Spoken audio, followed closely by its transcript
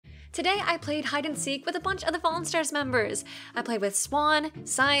Today I played hide and seek with a bunch of the Fallen Stars members. I played with Swan,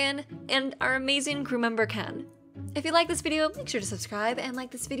 Cyan, and our amazing crew member Ken. If you like this video, make sure to subscribe and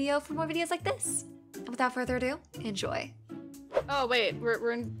like this video for more videos like this. And without further ado, enjoy. Oh wait,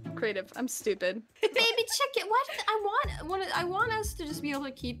 we're in creative. I'm stupid. Baby chicken. Why did I want us to just be able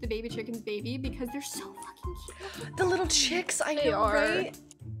to keep the baby chickens baby because they're so fucking cute. The little chicks, I know, are. right?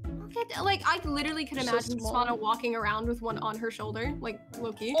 Like I literally could So imagine small. Swana walking around with one on her shoulder, like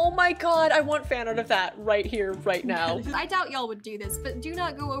Loki. Oh my god, I want fan art of that right here, right now. I doubt y'all would do this, but do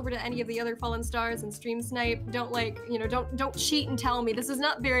not go over to any of the other Fallen Stars and stream snipe. Don't don't cheat and tell me. This is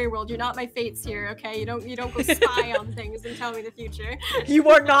not Very World. You're not my fates here, okay? You don't go spy on things and tell me the future. You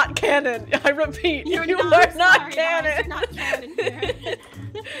are not canon. I repeat, you are not sorry, canon. Guys, you're not canon here.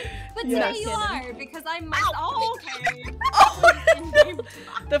 But Yes. today you are, because I must. Oh, okay.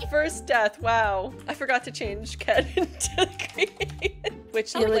 The first death, wow. I forgot to change Ken into creative.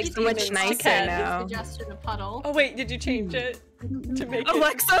 Which You're, like, so much demons. nicer Okay, now. Suggestion a puddle. Oh wait, did you change it to make it?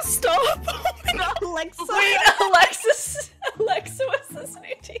 Alexa, stop! Alexa! Wait, Alexa was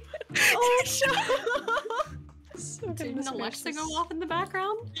listening. Oh, shut up! So Didn't Alexa go off in the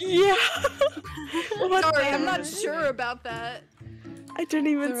background? Yeah. Sorry, I'm not sure about that. I didn't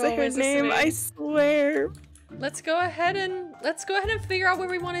even They're say her always name. listening. I swear. Let's go ahead and figure out where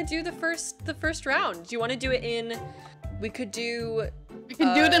we want to do the first round. Do you want to do it in? We could do. You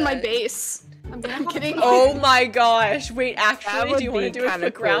can do it in my base. I'm kidding. Oh my gosh! Wait, That actually, would do you want to be do a kinda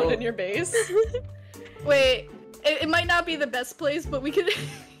quick round cool. in your base? Wait, it might not be the best place, but we could.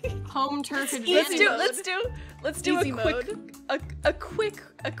 Home turf Let's advantage. do Easy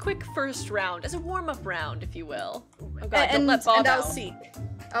a quick first round as a warm-up round, if you will. Oh god, and don't let Bob and I'll out. seek.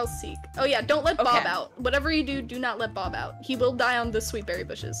 I'll seek. Oh yeah, don't let Bob Okay. out. Whatever you do, do not let Bob out. He will die on the sweet berry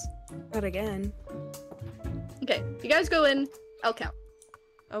bushes. Not again. Okay, you guys go in. I'll count.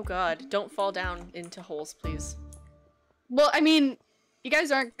 Oh god, don't fall down into holes, please. Well, I mean, you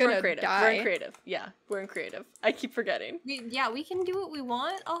guys aren't We're gonna in creative. die. We're in creative. Yeah, we're in creative. I keep forgetting. We can do what we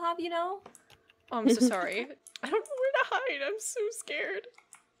want. I'll have you know. Oh, I'm so sorry. I don't know where to hide. I'm so scared.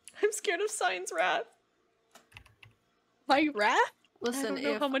 I'm scared of Cyan's wrath. My wrath? Listen, don't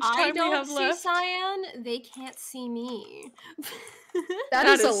know if how much I time we don't have see left. Cyan, they can't see me. That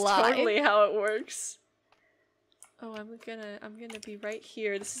is a lie. totally how it works. Oh, I'm gonna be right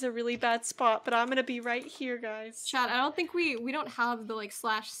here. This is a really bad spot, but I'm gonna be right here, guys. Chat, I don't think we don't have the like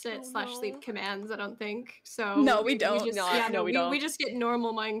 /sit Oh, /sleep no. commands. I don't think so. No, we don't. just, No, yeah, no, we don't. We just get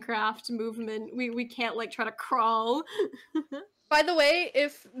normal Minecraft movement. We can't like try to crawl. By the way,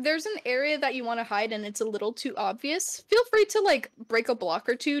 if there's an area that you want to hide and it's a little too obvious, feel free to like break a block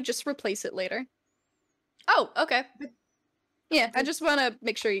or two, just replace it later. Oh, okay. Yeah, I just want to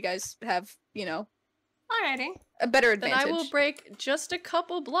make sure you guys have, you know, Alrighty. a better Then advantage. I will break just a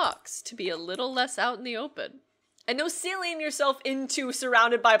couple blocks to be a little less out in the open. And no sealing yourself into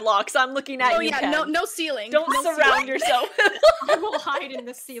surrounded by blocks. I'm looking at Oh you, yeah, Ken. no ceiling. Don't no surround yourself. I will hide in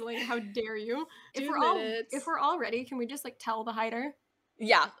the ceiling. How dare you? If 2 minutes. we're all ready, can we just like tell the hider?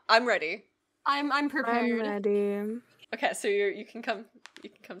 Yeah, I'm ready. I'm prepared. I'm ready. Okay, so you can come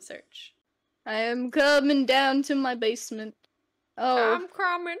search. I am coming down to my basement. Oh, I'm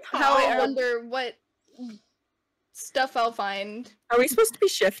coming how I home. wonder what stuff I'll find. Are we supposed to be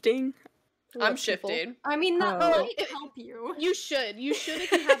shifting? I'm What people- shifting. I mean, that Oh. might help you. You should. You should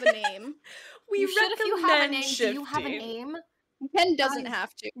if you have a name. We You should if you have a recommend name. shifting. Do you have a name? Ken doesn't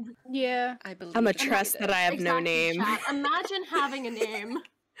have to. Yeah. I believe I'm a I trust did. that I have no Exactly, name. chat. Imagine having a name.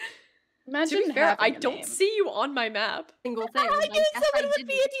 Imagine To be fair, having I a don't name. see you on my map. Single thing. Oh, I and knew guess someone would didn't.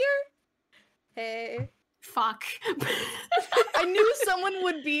 be in here. Hey. Fuck. I knew someone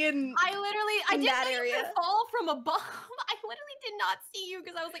would be in. I In didn't that know you area. could fall from above. I literally did not see you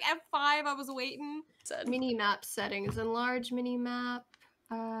because I was like F5. I was waiting. Said. Mini map settings. Enlarge mini map.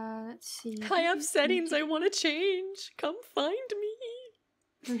 Let's see. I have settings I want to change. Come find me.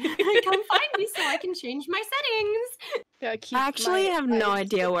 Come find me so I can change my settings. Yeah, keep I actually my have no eyes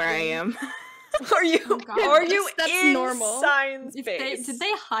idea where I open. am. Are you? Oh, God. Are you That's in normal. Science If base? did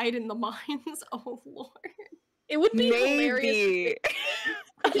they hide in the mines? Oh lord. It would be hilarious Maybe.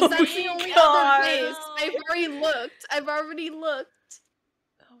 because that's the only God. other place. I've already looked.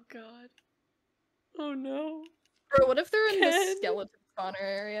 Oh god. Oh no. Bro, what if they're in the Ken. skeleton spawner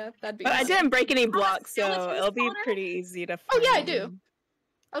area? That'd be. But I insane. didn't break any blocks, so skeleton it'll be spawner? pretty easy to Oh, find. yeah, I do.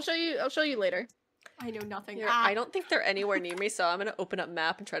 I'll show you later. I know nothing. Here, Ah, I don't think they're anywhere near me, so I'm gonna open up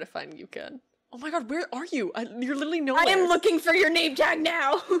map and try to find you, Ken. Oh my god, where are you? You're literally nowhere. I am looking for your name tag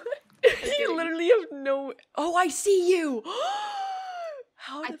now. You literally have no. Oh, I see you.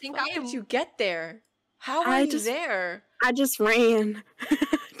 How I the think fuck I am- did you get there? How are I you just- there? I just ran.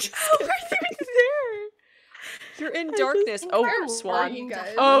 Just You're in darkness. Oh, Where are Swan. you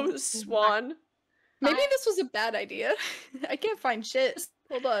guys? Oh, Swan. Maybe this was a bad idea. I can't find shit.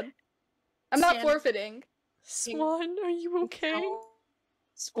 Hold on. I'm not Stand- forfeiting. Swan, are you okay?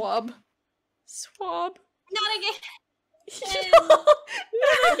 Swab. Swab. Not again.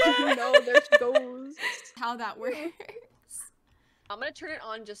 No, there's ghosts. How that works. I'm gonna turn it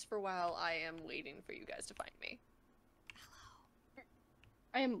on just for while I am waiting for you guys to find me.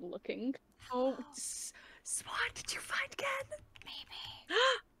 I am looking. Oh, Swan, did you find Ken? Maybe.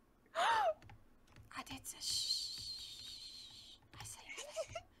 I did this. I said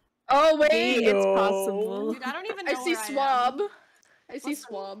Oh Maybe wait, it's possible. dude, I don't even know I see where Swab. I am. I see Listen,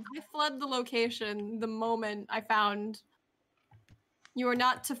 Swab. I fled the location the moment I found. You are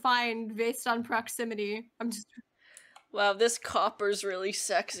not to find based on proximity. I'm just. Wow, this copper's really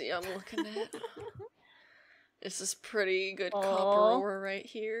sexy. I'm looking at. This is pretty good copper Aw. ore right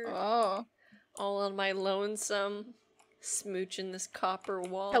here. Oh, All on my lonesome, smooching this copper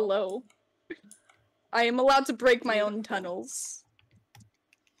wall. hello. I am allowed to break my own tunnels.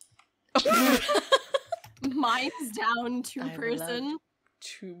 Mine's down 2 I'm person.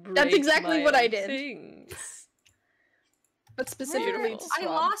 To break That's exactly my what I own did. Things. But specifically Beautiful. to I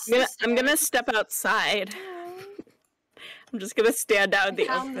Swab. lost. I'm gonna the step outside. I'm just gonna stand out in the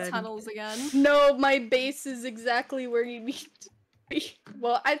found the open. tunnels again. No, my base is exactly where you need to be.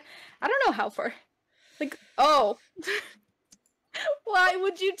 Well, I don't know how far. Like, oh. Why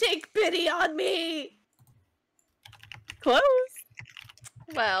would you take pity on me? Close.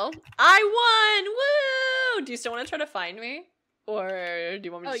 Well, I won! Woo! Do you still want to try to find me? Or do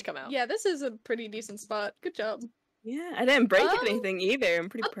you want me to just come out? Yeah, this is a pretty decent spot. Good job. Yeah, I didn't break Oh. anything either. I'm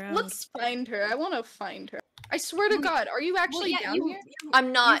pretty proud. Let's find her. I want to find her. I swear to God, are you actually down here?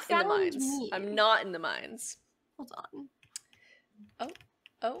 I'm not in the found mines. me. I'm not in the mines. Hold on.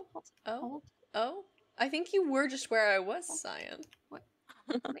 Oh, oh, oh. I think you were just where I was, Cyan.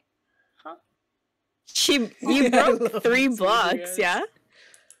 You broke 3 blocks, yeah?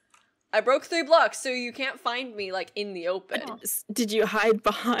 I broke 3 blocks, so you can't find me, like, in the open. Did you hide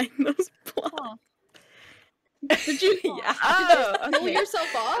behind those blocks? Did you Yeah. Oh, pull okay.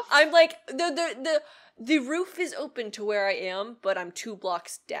 yourself off? I'm like, the roof is open to where I am, but I'm 2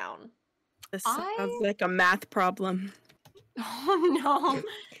 blocks down. This sounds like a math problem. Oh no.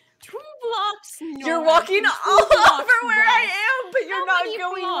 2 blocks. No, You're walking 2 all blocks over where I west. am, but you're How not many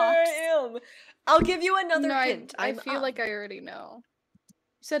going blocks? where I am. I'll give you another No, hint. I I'm feel up. like I already know. You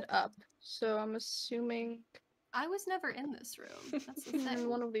said up, so I'm assuming I was never in this room. That's the in thing.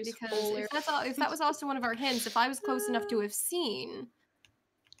 one of these Because hole if, if that was also one of our hints, if I was close enough to have seen.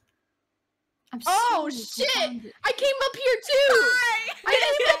 I'm Oh, so shit! confounded. I came up here too! I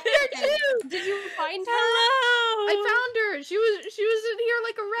came up here too! Did you find her? Hello. I found her! She was in here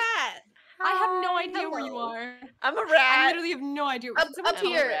like a rat! I have no idea where you Hello. are. I'm a I rat. literally have no idea. Up- Can someone up tell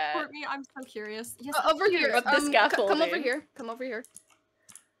me here. where- report me? I'm so curious. Yes, Over here. Up the Come over scaffolding. here. Come over here.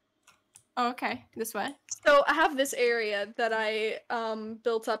 Oh, okay. This way. So I have this area that I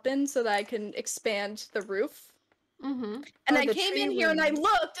built up in so that I can expand the roof. Mm-hmm. And Oh, I the came tree in here and I rooms.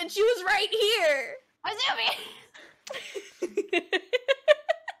 looked and she was right here! Izumi!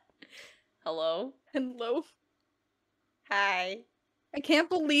 Hello. Hello. Hi. I can't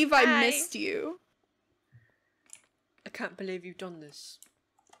believe I Hi. missed you. I can't believe you've done this.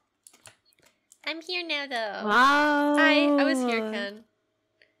 I'm here now, though. Wow. I was here, Ken.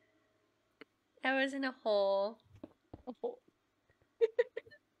 I was in a hole.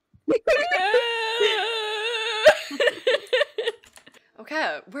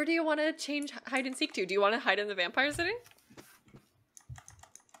 Okay, where do you want to change hide and seek to? Do you want to hide in the vampire city?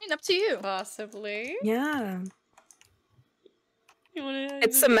 Up to you. Possibly. Yeah. You wanna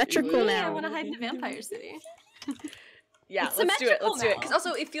It's symmetrical Yeah, now. I want to hide in the vampire city. Yeah, It's let's do it. symmetrical Let's do it. now. Because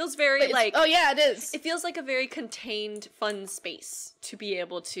also, it feels very Wait, like oh yeah, it is. it feels like a very contained, fun space to be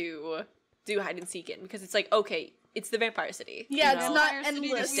able to do hide and seek in. Because it's like, okay, it's the vampire city. Yeah, you it's know? not Vampire city that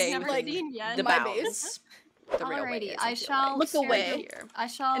endless, we've staying never like, seen yet. the my bounds. base. The real Alrighty, ways, I feel shall Look stand away. here. I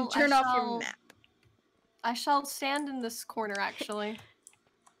shall and turn off your shall- map. I shall stand in this corner actually.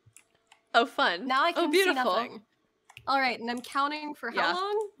 Oh, fun. Now I can see beautiful. nothing. All right, and I'm counting for Yeah. how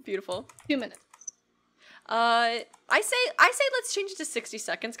long? Beautiful. 2 minutes. I say let's change it to 60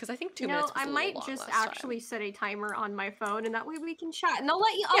 seconds because I think 2 You know, minutes was I a little might long just last actually set a timer on my phone, and that way we can chat. And I'll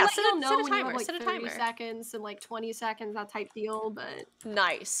let you. I'll Yeah, let set you a- know set a when you timer, have like set a 30 timer. seconds and like 20 seconds, that type deal. But time.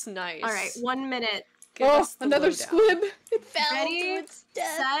 Nice, nice. all right, 1 minute. Give Oh, us the another lowdown. squib. It fell Ready? to its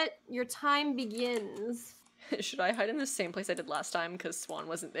death. Set. Your time begins. Should I hide in the same place I did last time because Swan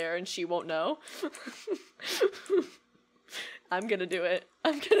wasn't there and she won't know? I'm gonna do it.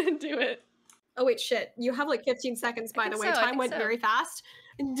 I'm gonna do it. Oh wait, shit. You have like 15 seconds, by the way. Time went very fast.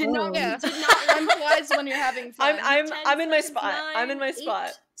 Did not, Yeah. did not Time flies when you're having fun. I'm in my 10 spot. seconds, I'm in my 9, spot.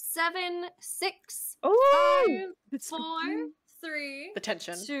 8, 7, 6, Oh, 5, 4, 3, The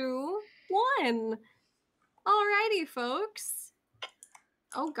tension. 2, 1. Alrighty, folks.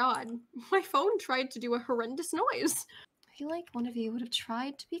 Oh god, my phone tried to do a horrendous noise. I feel like one of you would have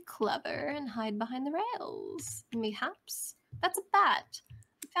tried to be clever and hide behind the rails. Mayhaps that's a bat.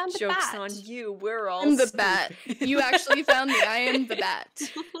 I found a Joke's bat. on you. We're all I'm the bat. stupid. You actually found me. I am the bat.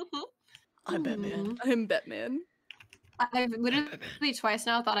 I'm Batman. I'm Batman. I've literally twice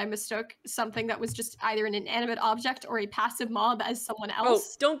now thought I mistook something that was just either an inanimate object or a passive mob as someone Oh,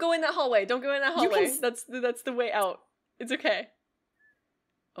 else. don't go in that hallway. Don't go in that You can hallway. That's the way out. It's okay.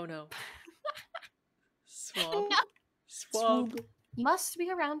 Oh no. Swab. No. Swab. You must be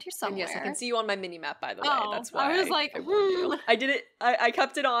around here And somewhere. yes, I can see you on my mini map, by the way. Oh, That's why I was like, warned you. I did it. I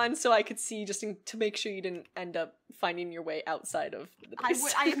kept it on so I could see, just to make sure you didn't end up finding your way outside of the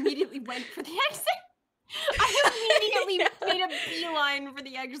base. I immediately went for the exit. I immediately made a beeline for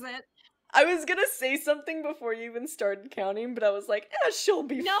the exit. I was gonna say something before you even started counting, but I was like, she'll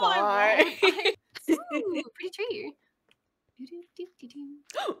be No, fine. I won't. Ooh, pretty tree.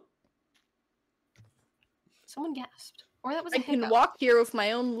 Someone gasped. Or that was a I can hiccup. walk here with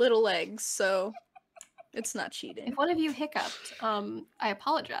my own little legs, so it's not cheating. If one of you hiccuped, I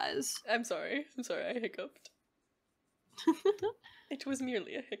apologize. I'm sorry. I hiccuped. It was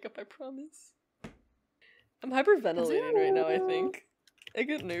merely a hiccup, I promise. I'm hyperventilating right now, I think. I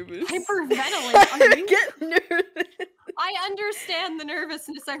get nervous. Hyperventilating? I get nervous. I understand the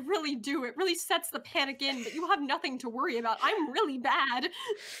nervousness, I really do. It really sets the panic in, but you have nothing to worry about. I'm really bad.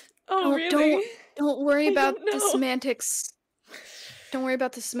 Oh, really? Don't worry about don't the know. semantics. Don't worry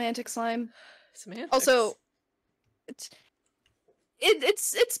about the semantic slime. Semantics. Also,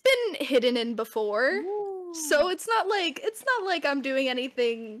 it's been hidden in before, so it's not like I'm doing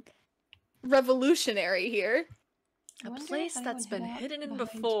anything revolutionary here. a place that's been hidden in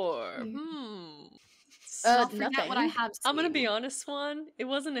before. I'll forget nothing. what I have I'm gonna seen. be honest, Swan. It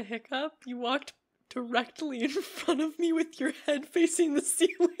wasn't a hiccup. You walked directly in front of me with your head facing the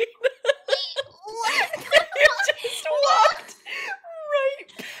ceiling. You just walked right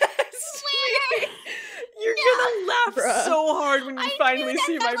past me. You're gonna laugh Bruh. so hard when you I knew finally that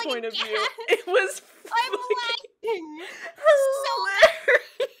see my felt like point a of view. gas. It was I'm fucking laughing.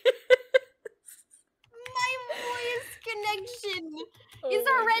 hilarious. My voice connection Oh is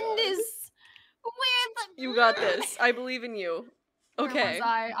my horrendous. Where the God. You got this. I believe in you. Where Okay. was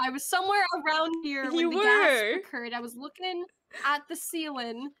I? I was somewhere around here when You the were. gasp occurred. I was looking at the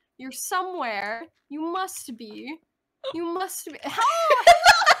ceiling. You're somewhere. You must be. You must be. How?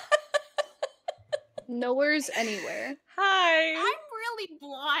 Nowhere's anywhere. Hi. I'm really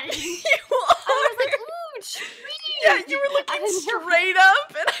blind. You I was like, are. ooh, trees. Yeah, you were I looking didn't know- straight up,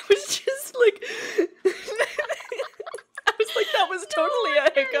 and I was just like, I was like, that was totally a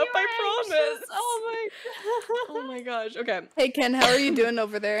hiccup. You I were promise. anxious. Oh my god. Oh my gosh. Okay, Hey Ken, how are you doing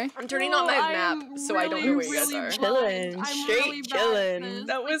over there? I'm turning on my Oh, map, I'm so I don't know where you guys really are. Chilling, blind. I'm straight really bad at chilling. this.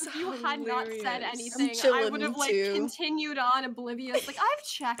 That Like, was if you had not said hilarious. anything, I chilling would have like too. continued on oblivious. Like I've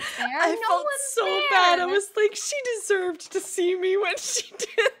checked there. I no felt one's so there. bad. I was like, she deserved to see me when she did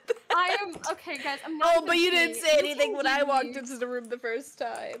that. I am okay, guys. I'm not. Oh, even but you kidding. didn't say anything can when I give walked me- into the room the first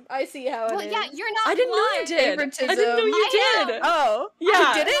time. I see how it Well, is. yeah, you're not. I didn't know you blind. did. I didn't know you I did. am. Oh, Yeah.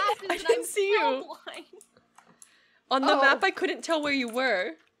 you didn't? Glasses, I but didn't I'm see still you. blind. On the Oh. map, I couldn't tell where you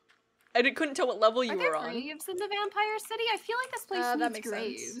were. couldn't tell what level you Are were there on. graves in the vampire city? I feel like this place that needs makes sense.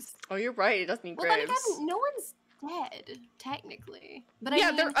 graves. Oh, you're right. It does need Well, then graves. again, no one's dead technically. But Yeah,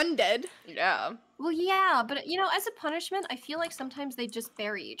 I mean, they're undead. Yeah. well, yeah, but you know, as a punishment, I feel like sometimes they just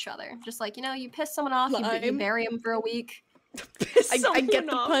bury each other. Just like you piss someone off, you Lime. bury them for a week. Piss I get someone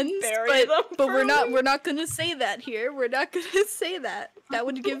the off, puns, bury them but for we're a not week. we're not gonna say that here. We're not gonna say that. That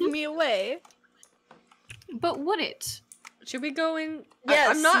would give me away. But would it? Should we go in? Yes,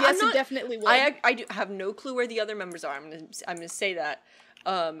 I'm not. yes, I'm not, it definitely would. I do have no clue where the other members are. I'm gonna say that.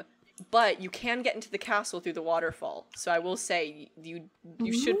 But you can get into the castle through the waterfall. So I will say you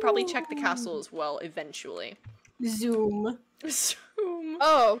should probably check the castle as well eventually. Zoom. Zoom.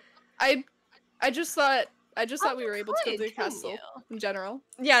 Oh, I just thought we were able to go could, to the couldn't castle you? in general.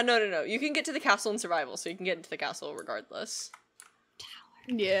 Yeah, no. You can get to the castle in survival, so you can get into the castle regardless.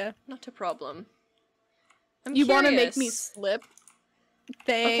 Yeah. Not a problem. I'm You want to make curious. me slip?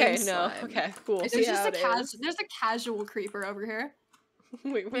 Okay, Thanks. no. slime. Okay, cool. I There's see just how a it is. there's a casual creeper over here.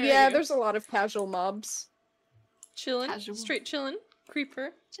 Wait, where are Yeah, you? there's a lot of casual mobs. chilling, Casual. straight chilling,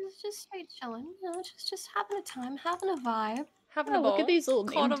 creeper. Just straight chilling, just having a time, having a vibe. Having Oh, a ball. look at these little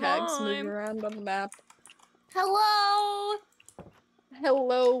Caught name a tags vibe. moving around on the map. Hello.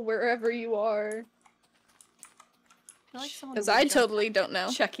 Hello, wherever you are. I feel like someone Because would I jump totally don't know.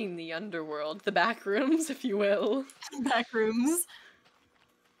 Checking the underworld, the back rooms, if you will. back rooms.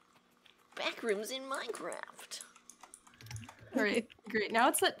 Back rooms in Minecraft. Great, great. Now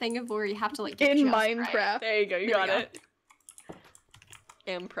it's that thing of where you have to like In just Minecraft. right. There you go, you There we got go. it.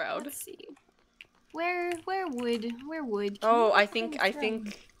 Am proud. Let's see. Where would? Oh, you I find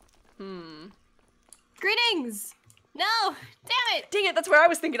think. from? Greetings. No, damn it. Dang it, that's where I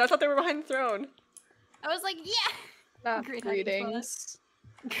was thinking. I thought they were behind the throne. I was like, yeah. Ah, Great having greetings.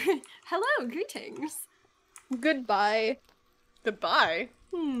 Hello, greetings. Goodbye. Goodbye.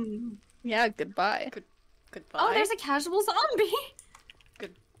 Yeah, goodbye. Goodbye. Oh, there's a casual zombie.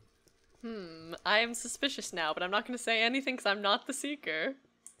 I am suspicious now, but I'm not going to say anything because I'm not the seeker.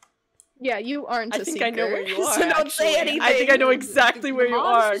 Yeah, you aren't I a think I know seeker, where you are. so don't say actually. anything. I think I know exactly The where you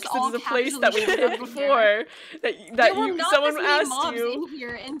mobs are just because all this is a place that we've casually done showed up before. That There were you not someone this many asked mobs you. in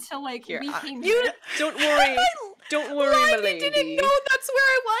here until like Here, we came you- here. Don't worry. Don't worry, Why my you lady. didn't know that's where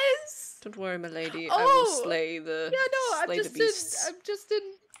I was? Don't worry, my lady. I Oh. will slay the Yeah, no, slay the beasts. I'm just in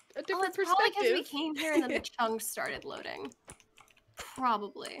a Oh, different it's probably because we perspective. came here and then the chunks started loading.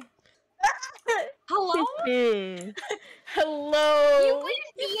 Probably. Hello? Hello. You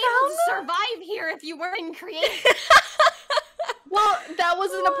wouldn't be able to survive here if you weren't creative. Well, that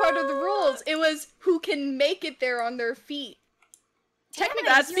wasn't a part of the rules. It was who can make it there on their feet. Technically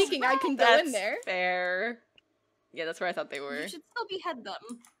That's speaking, I can go That's in there. fair. Yeah, that's where I thought they were. You should still behead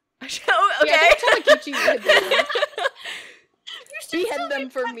them. Oh, okay. Yeah, don't tell Akichi you hid them. You should Behead them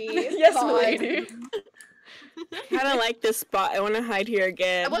for me. Yes, Fine. lady. I kind of like this spot. I want to hide here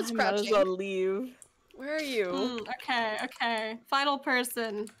again. I was Might as crouching. well leave. Where are you? Okay. Final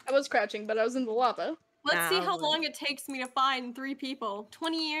person. I was crouching, but I was in the lava. Let's see how Now. long it takes me to find 3 people.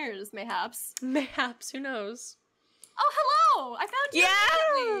 20 years, mayhaps. Mayhaps, who knows? Oh, hello! I found you Yeah!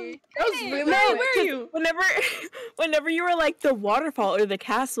 immediately. That was Greetings. really Hey, quick. where are you? Whenever you were like the waterfall or the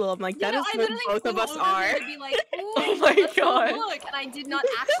castle, I'm like, You that know, is I where literally both of flew us over are. here to be like, ooh, Oh my let's go God. Look, and I did not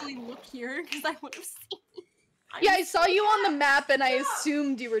actually look here because I would have seen. Yeah, I saw you on the map, and I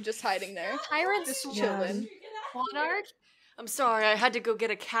assumed you were just hiding there. Tyrants Just Yeah. chilling. Monarch. I'm sorry, I had to go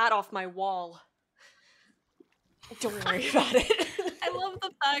get a cat off my wall. Don't worry about it. I love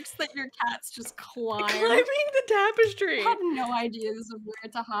the fact that your cats just climb. Climbing the tapestry. I have no ideas of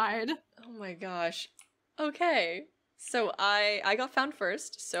where to hide. Oh my gosh. Okay. So I got found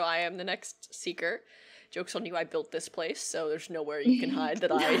first, so I am the next seeker. Joke's on you, I built this place, so there's nowhere you can hide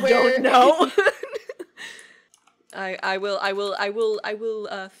that I Where- don't know. I will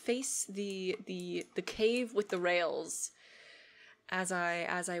face the cave with the rails as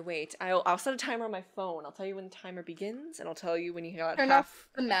I wait. I'll set a timer on my phone. I'll tell you when the timer begins, and I'll tell you when you got Turn half off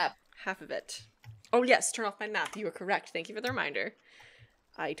the map. of it. Oh yes, turn off my map. You were correct. Thank you for the reminder.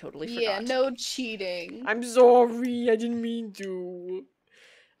 I totally forgot. Yeah, no cheating. I'm sorry, I didn't mean to.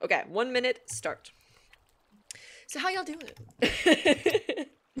 Okay, 1 minute, start. So how y'all doing?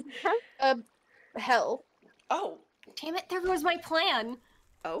 Hell. Oh. Damn it, there goes my plan.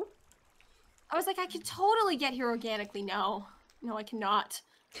 Oh? I was like, I could totally get here organically. No, I cannot.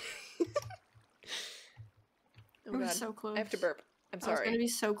 Oh We were god. so close. I have to burp. I'm I was sorry. gonna be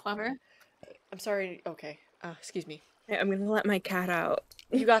so clever. I'm sorry. Okay. Excuse me. Hey, I'm gonna let my cat out.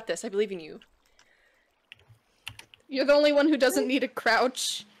 You got this. I believe in you. You're the only one who doesn't need a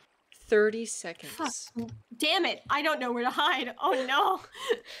crouch. 30 seconds. Fuck. Damn it, I don't know where to hide. Oh no.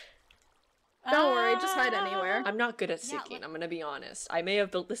 Don't worry, just hide anywhere. I'm not good at Yeah, seeking, like- I'm gonna be honest. I may have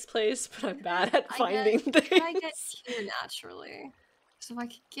built this place, but I'm bad at I finding get- things. I get here naturally. So I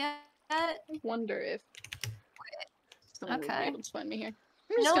could get. I wonder if someone would be Okay. able to find me here. I'm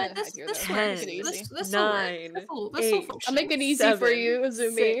You just know gonna what? This hide here, this though. Ten, Make works. it easy. This nine, will eight, function. I'll make it easy for you,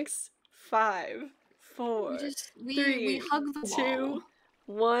 Izumi. 6, 5, 4, We 3, hug the 2, wall.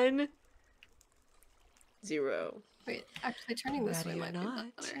 1, 0. Wait, actually turning this way Ready or might be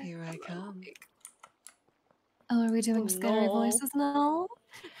not, better. here I come. Oh, are we doing Oh, scary no. voices now?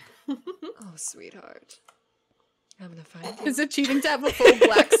 Oh, sweetheart. I'm gonna find you. Is it cheating to have a full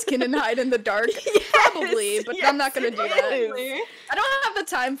black skin and hide in the dark? Probably, but I'm not gonna yes, do it that. is. I don't have the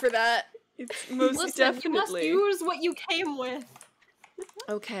time for that. It's most Listen, you must definitely. use what you came with.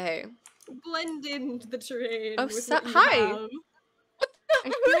 Okay. Blend into the terrain. Oh, with so- what you hi. have. I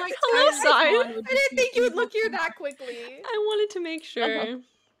feel like Hello, Tyler's Sign. one I would didn't just think be you would able look here to- that quickly. I wanted to make sure.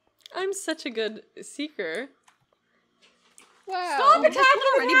 I'm such a good seeker. Wow. Stop Has attacking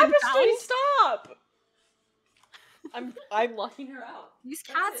one already the been tapestry! found? Stop! I'm locking her out. These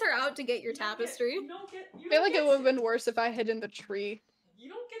cats are out to get your tapestry. I feel like it would have been worse if I hid in the tree. You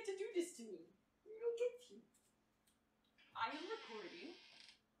don't get to do this to me. You don't get to. I am recording.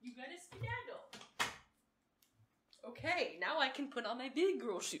 You gotta skedaddle. Okay, now I can put on my big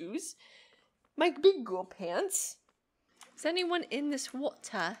girl shoes. My big girl pants. Is anyone in this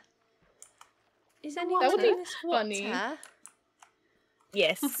water? Is anyone would be in this funny. water?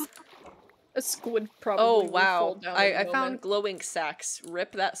 Yes. A squid probably. Oh would wow! fall down I in a found moment. glowing sacks.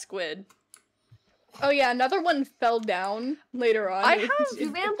 Rip that squid. Oh yeah, another one fell down later on. I It- have-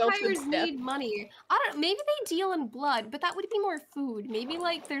 it fell to Vampires its death. need money. I don't. Maybe they deal in blood, but that would be more food. Maybe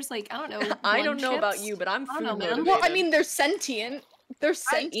like there's like I don't know. I blood don't know about chips? you, but I'm I food don't know, man. motivated. Well, I mean, they're sentient. They're I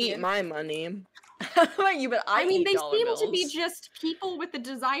sentient. eat my money. I don't know about you, but I mean, eat they dollar seem bills. to be just people with a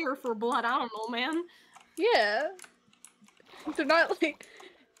desire for blood. I don't know, man. Yeah. They're not like.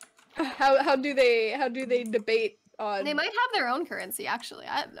 How do they debate on? They might have their own currency. Actually,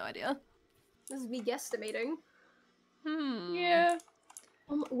 I have no idea. This is me guesstimating. Yeah,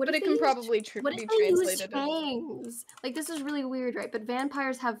 What but if it they can used- probably What be if they use translated. fangs? Like this is really weird, right? But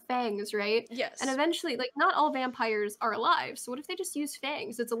vampires have fangs, right? Yes. And eventually, like not all vampires are alive. So what if they just use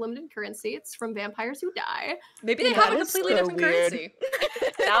fangs? It's a limited currency. It's from vampires who die. Maybe they That have a is completely so different weird. currency.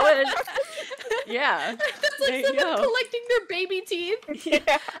 That would. Yeah. That's There like you someone go. collecting their baby teeth.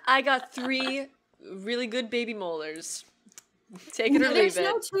 Yeah. I got 3 really good baby molars. Take it or There's leave it.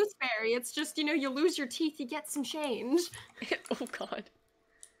 no tooth fairy. It's just you lose your teeth, you get some change. Oh god.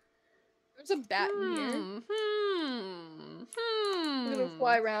 There's a bat in here. I'm gonna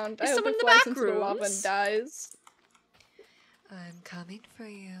fly around. Is I hope someone it in the flies back into the lava rooms? and dies. I'm coming for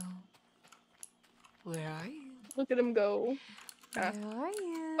you. Where are you? Look at him go. Where Ah. are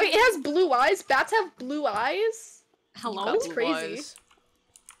you? Wait, it has blue eyes? Bats have blue eyes? Hello? That's Blue crazy. eyes.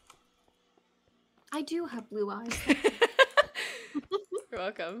 I do have blue eyes. You're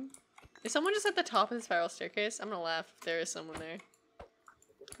welcome. Is someone just at the top of the spiral staircase? I'm gonna laugh if there is someone there.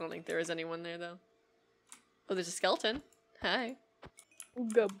 I don't think there is anyone there though. Oh, there's a skeleton. Hi.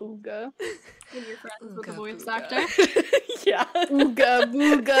 Ooga booga. When you're friends with a Ooga voice booga. actor. Yeah. Ooga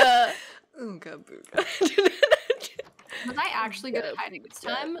booga. Ooga booga. Was I actually good at hiding this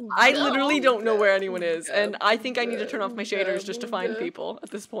time? I No. literally don't know where anyone is, Ooga and I think I need to turn off my booga, shaders just to find booga. people at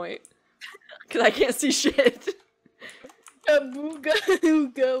this point. Because I can't see shit. Ooga booga.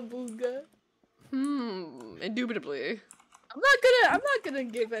 Ooga booga. Indubitably. I'm not gonna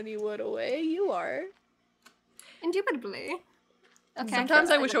give anyone away. You are. Indubitably. Okay. Sometimes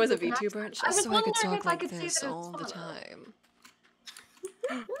I wish I was a Can VTuber. I Just was so I could wondering talk if I like could say this that it's all the fun. time.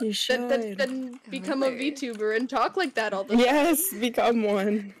 You Then become a Really? VTuber and talk like that all the time. Yes, become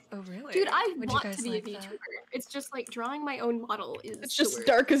one. Oh really? Dude, I Would you want guys to be like a that? VTuber. It's just like drawing my own model is It's the just worst.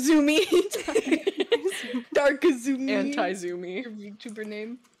 Dark Izumi. Dark Izumi. Anti-zoomy. Your VTuber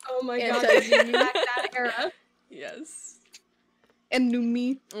name. Oh my god, Anti-Izumi. back that era. Yes. And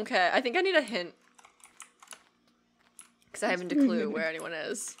Numi. Okay, I think I need a hint. Because I haven't a clue where anyone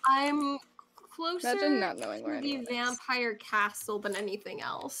is. I'm closer Imagine not knowing where to the anyone is. vampire castle than anything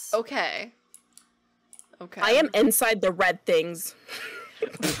else. Okay. Okay. I am inside the red things.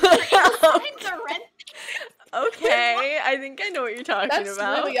 The red Okay, I think I know what you're talking That's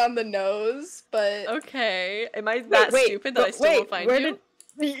about. really on the nose, but Okay, am I that stupid that I but still won't find where you?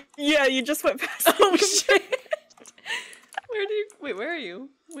 Yeah, you just went past. Oh shit! Where do you? Wait, where are you?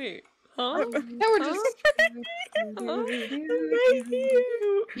 Wait, huh? now we're just. Huh?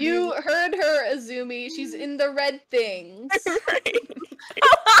 You heard her, Izumi. She's in the red things.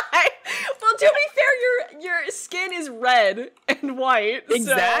 Well, to be fair, your skin is red and white. so-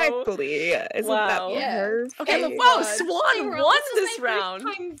 Exactly. Isn't Wow. that Yeah. perfect? Okay. Camouflage. Whoa, Swan Girl, won this is this my first round.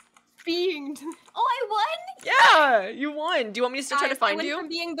 time being. Oh, I won. Yeah, you won. Do you want me to still try to Guys, I find went you? from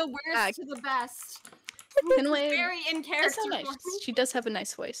being the worst Ah, to the best. Can we? Very in That's character. so nice. for me. She does have a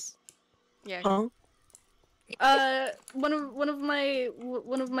nice voice. Yeah. Huh? One of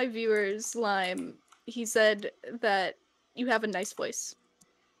my viewers, Lime, he said that you have a nice voice.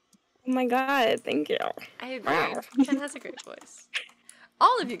 Oh my god, thank you. I agree. Wow. Ken has a great voice.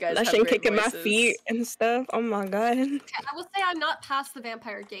 All of you guys have Blushing, great kicking my voices. feet and stuff. Oh my god. Okay, I will say I'm not past the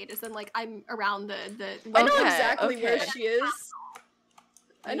vampire gate, as in like I'm around the. I know Okay, exactly where okay. she is.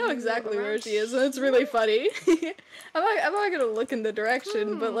 I know You exactly where around she is, and it's really funny. I'm not gonna look in the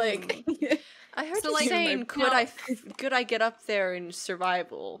direction, but like, I heard So, you like, saying, no- could I get up there in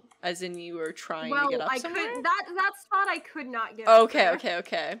survival? As in, you were trying Well, to get up I somewhere. could that spot I could not get. up Okay, there. okay,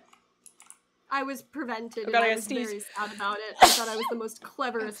 okay. I was prevented, Oh and god, I I gotta was sneeze. very sad about it. I thought I was the most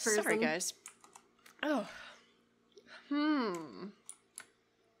cleverest person. Sorry, guys. Oh.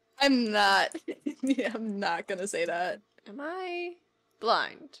 I'm not. Yeah, I'm not gonna say that. Am I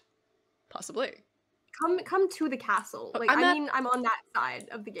blind? Possibly. Come to the castle. Like I'm I at- mean, I'm on that side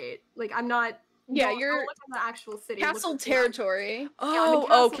of the gate. Like I'm not. Yeah, don't you're look at the actual city. look castle at the- territory. Oh,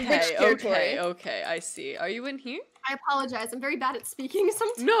 castle okay, Witch territory. okay, I see. Are you in here? I apologize. I'm very bad at speaking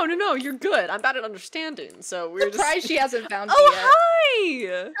sometimes. No, you're good. I'm bad at understanding, so we're Surprised just. she hasn't found you Oh,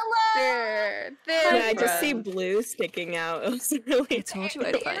 yet. hi! There. Yeah, I There. just see blue sticking out. It was really. I told you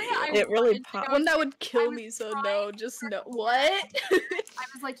I'd find you. It really wanted to popped. go One that to- would kill I me, was so trying no, just no. What? I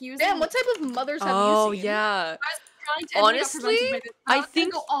was like using. Damn, what type of mothers have Oh, you seen? yeah. trying to, and we got Honestly, prevented by this, but I was gonna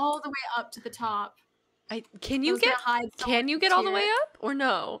think- go all the way up to the top. Can I you was get gonna hide can you get all the way up or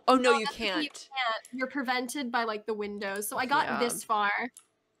no? Oh no, you that's the thing, can't. You can't. You're prevented by like the windows. So I got Yeah. this far.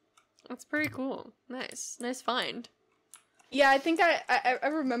 That's pretty cool. Nice find. Yeah, I think I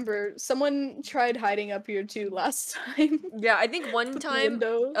remember someone tried hiding up here too last time. Yeah, I think one time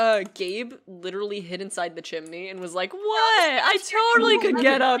Window. Gabe literally hid inside the chimney and was like, "What? I totally could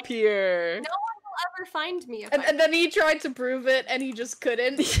get up here." No one will ever find me if And then he tried to prove it, and he just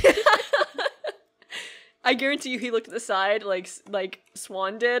couldn't. I guarantee you he looked at the side like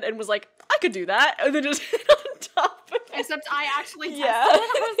Swan did and was like, I could do that, and then just hit on top of it. Except I actually tested Yeah. it. I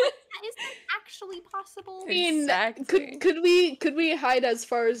was like, is that actually possible? I mean, Exactly. could we hide as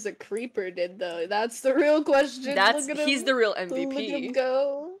far as the creeper did though? That's the real question. That's Look at he's him. the real Look at him MVP.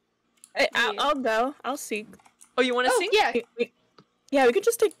 go. I'll go. I'll seek. Oh, you want to Oh sing? yeah, Yeah, we could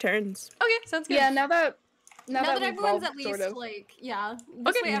just take turns. Okay, sounds good. yeah. Now that Now that we've everyone's evolved, at least sort of. like, yeah.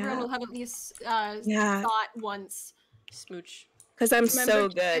 This Okay. way everyone Yeah. will have at least Yeah. thought once. Smooch. Because I'm Remember so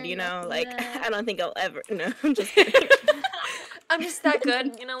to good, turn you know? up Like, the- I don't think I'll ever. No, I'm just kidding. I'm just that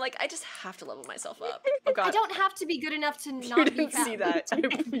good, you know. Like I just have to level myself up. Oh God, I don't have to be good enough to not you be didn't found. see that. You I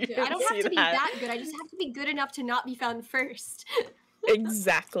didn't don't have see to be that. that good. I just have to be good enough to not be found first.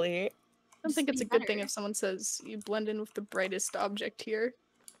 Exactly. I don't think Just it's be a good thing better. if someone says you blend in with the brightest object here.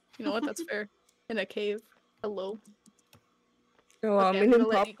 You know what? That's fair. In a cave. Hello. Oh, Okay, I'm I'm eating gonna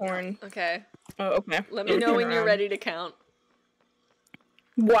let you go. popcorn. Okay, Oh, okay. let me know when you're Um, ready to count.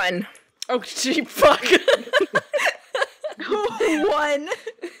 1. Oh, gee, fuck. 1.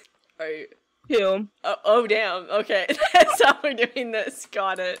 Are you? 2. Oh, damn. Okay, that's how we're doing this.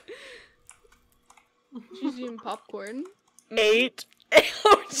 Got it. She's eating popcorn. 8.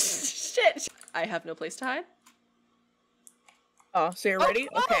 Oh shit! I have no place to hide. Oh, so you're ready?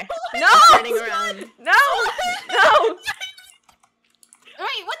 Okay. No! Turning around. No! No!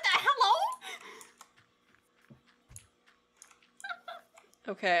 Wait, what the hello?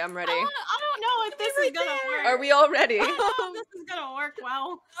 Okay, I'm ready. I don't know if this is gonna work. Are we all ready? I don't know if this is gonna work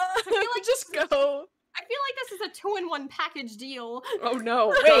well. I feel like Just go. I feel like this is a 2-in-1 package deal. Oh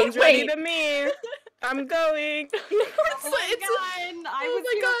no! Sounds Wait, ready wait. to me. I'm going. Oh my god! I oh was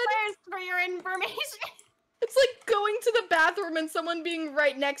my here God. first for your information. It's like going to the bathroom and someone being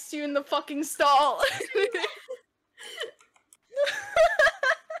right next to you in the fucking stall.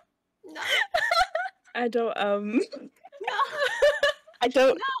 No, I don't, no. I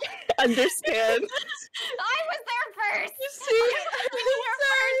don't understand. I was there first. You see?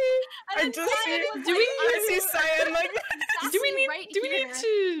 And I then just Cyan see- was do like, we "I'm I see Cyan like, exactly Do we need? right do we here. need to?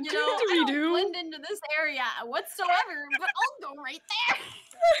 You do know, we I need don't to redo? blend into this area whatsoever, but I'll go right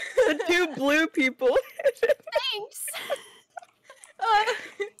there. the 2 blue people. Thanks.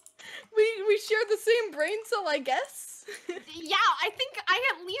 We share the same brain cell, I guess. Yeah, I think I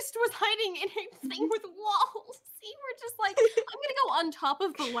at least was hiding in a thing with walls. See, we're just like, I'm gonna go on top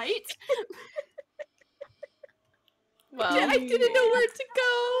of the light. Well, I didn't know where to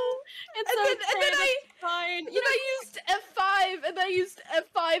go. It's And then okay, I that's fine. then I used F5 and I used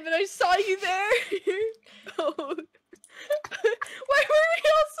F5 and I saw you there. Oh. Why were we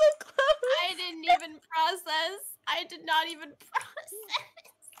all so close? I didn't even process. I did not even process.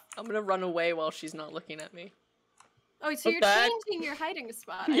 I'm gonna run away while she's not looking at me. Oh, so you're Okay. changing your hiding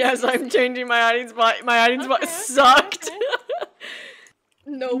spot. I Yes, see. I'm changing my hiding spot. My hiding spot Okay, okay, sucked. okay.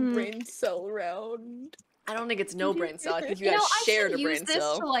 No Hmm. brain cell round. I don't think it's no brain cell. I think you You know, guys I shared should a use brain this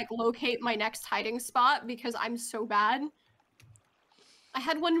cell. to like locate my next hiding spot because I'm so bad. I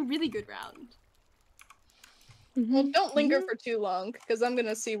had one really good round. Well, don't linger for too long, because I'm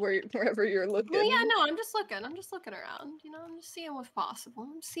gonna see wherever you're looking. Well, yeah, no, I'm just looking around. You know, I'm just seeing what's possible.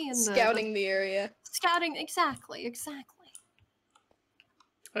 I'm seeing Scouting the area. scouting. Exactly.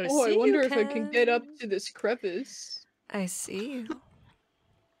 Oh, I wonder if I can get up to this crevice. I see.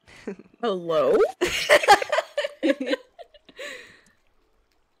 Hello?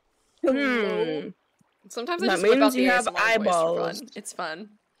 Hello? Sometimes I That just whip out means the you have ASMR voice for eyeballs. fun. It's fun.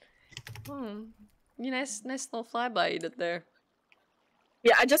 You nice little flyby you did there.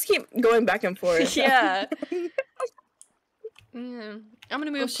 Yeah, I just keep going back and forth. Yeah. Yeah. I'm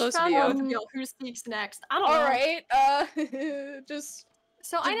gonna move close to you. Who speaks next? I don't know. All right. Just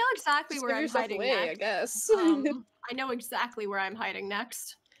So I know exactly just where give I'm yourself hiding away, next. I guess. I know exactly where I'm hiding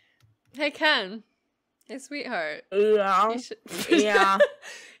next. Hey Ken. Hey sweetheart. Yeah. You should Yeah.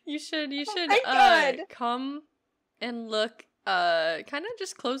 you should my God. come and look kind of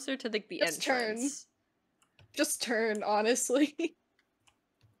just closer to the Just turn. entrance. Just turn, honestly.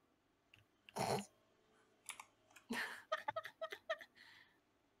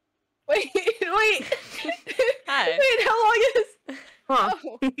 Wait. Hi. Wait, how long is? Huh.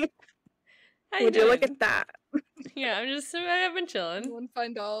 Oh, How you Would you look doing? at that? Yeah, I've been chilling. one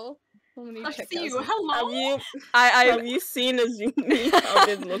find all. How many I check see you. houses? Hello. Have you seen Izumi? I've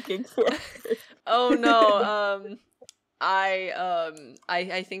been looking for her. Oh no,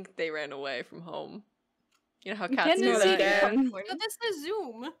 I think they ran away from home. You know how cats Ken do is that? eating Yeah. again. popcorn. No, this is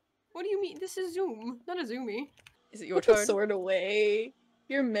Zoom. What do you mean? This is Zoom, not Izumi. Is it your Put the turn? sword away.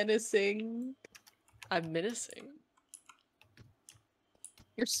 You're menacing. I'm menacing.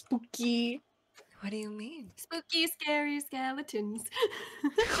 You're spooky. What do you mean? Spooky, scary skeletons.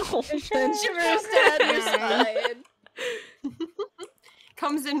 And shivers down your spine.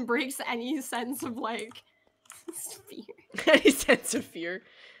 Comes and breaks any sense of like fear. Any sense of fear?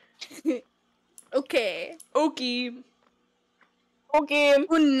 Okay. Okay. Okay.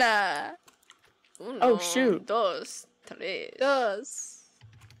 Una, Uno, shoot. dos, tres. dos,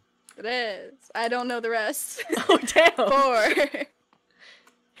 tres. I don't know the rest. Oh damn. 4.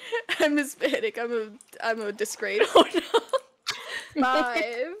 I'm Hispanic. I'm a disgrace. Oh no. 5.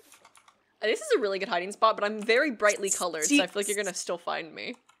 This is a really good hiding spot, but I'm very brightly colored, so I feel like you're gonna still find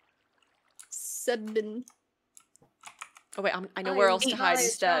me. 7. Oh wait, I know where else to hide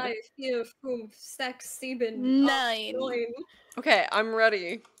instead. 9. Okay, I'm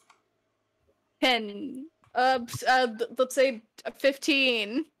ready. 10. Let's say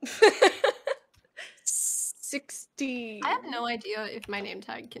 15. 16. I have no idea if my name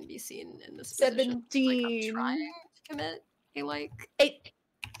tag can be seen in this position. 17. Like, I'm trying to commit a like.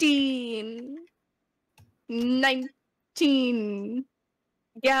 18. 19.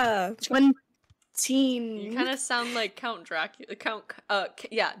 Yeah. 20. You kind of sound like Count Dracula.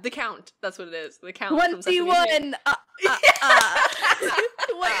 Yeah, the Count. That's what it is. The Count. From Sesame Street.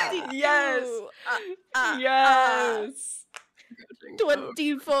 21. 22. Yes. Yes.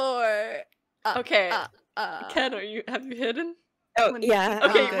 24. Okay. Ken, have you hidden? Oh, yeah.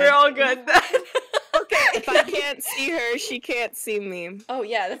 Okay, I'm we're all good then. Okay. If I can't see her, she can't see me. Oh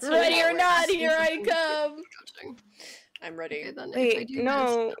yeah, that's Ready how or it not, works. here I come. Crouching. I'm ready. Okay, then if I Wait, do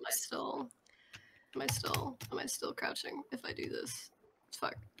no. this, am I still crouching? If I do this,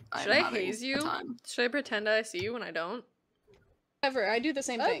 fuck. Should I haze you? Time. Should I pretend I see you when I don't? Whatever, I do the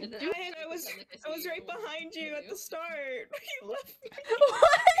same thing. I was right behind you at the start. You left me.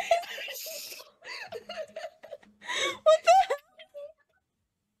 What the heck?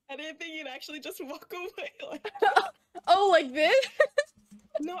 I didn't think you'd actually just walk away. Like, Oh, like this?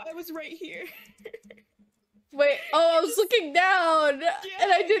 no, I was right here. Wait, oh, I was looking down,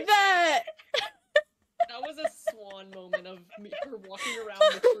 and I did that. That was a swan moment of her walking around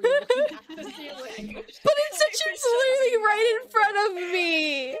the tree looking at the ceiling. But it's such literally right in front of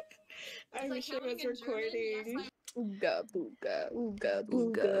me. I wish I was recording. Ooga booga, ooga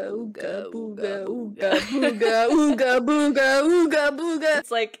booga, ooga booga, ooga booga, ooga booga, ooga booga.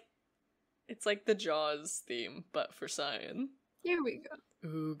 It's like the Jaws theme, but for Cyan. Here we go.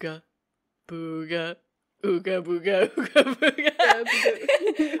 Ooga, booga, ooga booga, ooga booga,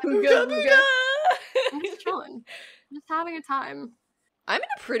 Ooga booga. I'm just chilling. Just having a time. I'm in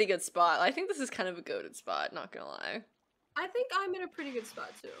a pretty good spot. I think this is kind of a goated spot, not gonna lie. I think I'm in a pretty good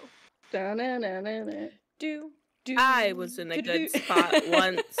spot too. Da-na-na-na-na. Do. I was in a good spot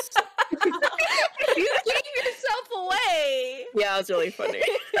once. You gave yourself away. Yeah, it was really funny.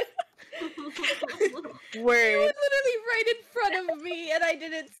 You Word. were literally right in front of me, and I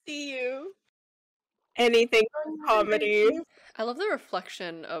didn't see you. Anything for comedy. I love the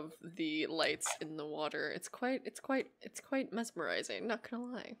reflection of the lights in the water. It's quite mesmerizing, not gonna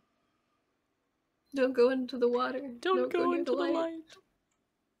lie. Don't go into the water. Don't go near into the light.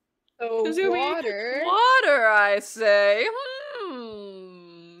 Oh, Izumi, water. Water, I say.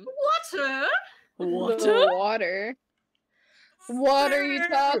 Water? The water. What are you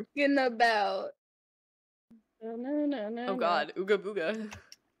talking about? Oh god, ooga booga.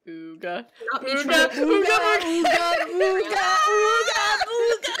 Ooga. Not me Ooga trying booga, to- ooga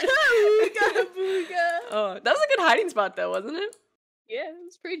booga, ooga booga. Oh, that was a good hiding spot though, wasn't it? Yeah,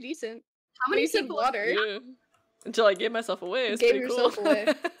 it's pretty decent. How When many you said people? water. Yeah. Until I gave myself away. It's Gave pretty yourself cool. away.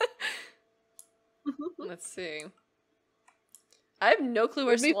 Let's see. I have no clue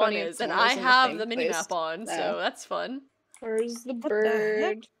where It'd be Swan funny if is, and someone was I in the have same the mini place. map on, No. so that's fun. Where's the the heck?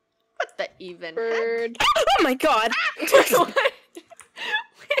 bird? What the even? Bird. Oh my god. What?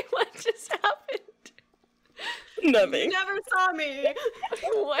 Wait, what just happened? You Nothing. never saw me.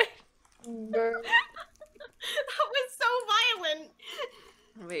 What? Bird. That was so violent.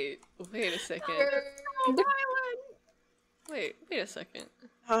 Wait a second. Bird. So violent. Wait a second.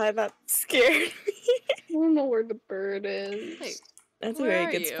 Oh, that scared me. I don't know where the bird is. Wait, That's a Where very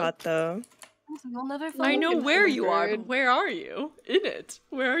are good you? spot, though. You'll never I find know me. where you are, bird. but where are you? In it.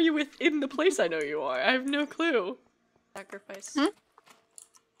 Where are you within the place I know you are? I have no clue. Sacrifice. Hmm?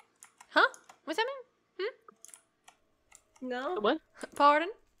 Huh? What's that mean? No, What? Pardon?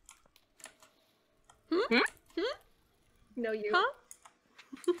 no, you. Huh?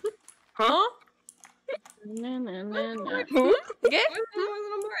 Huh? Huh? Na, na, na, na. Okay?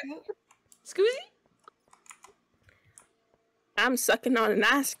 Important. Scoozy? I'm sucking on an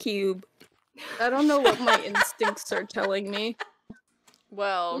ice cube. I don't know what my instincts are telling me.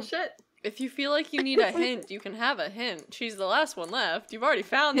 Well, Oh shit. if you feel like you need a hint, you can have a hint. She's the last one left. You've already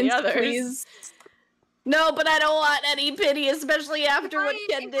found the Hints, others. please. No, but I don't want any pity, especially after what If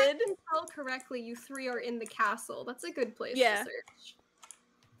Ken I did. can tell correctly, you three are in the castle. That's a good place Yeah. to search.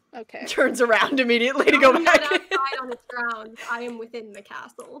 Okay. Turns around immediately to go I'm back not in. outside on its grounds. I am within the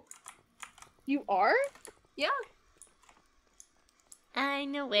castle. You are? Yeah. I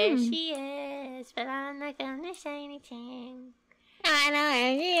know where she is, but I'm not gonna say anything. I know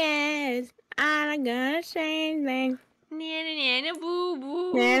where he is. I'm not gonna say anything. Na boo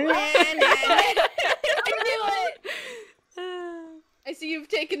boo. Na, na, na. I knew it! I see you've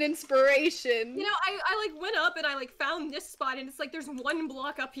taken inspiration. You know, I like went up and I like found this spot and it's like there's one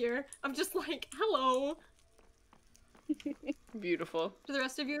block up here. I'm just like, hello. Beautiful. Do the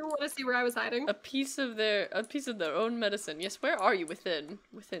rest of you want to see where I was hiding? A piece of their own medicine. Yes, where are you within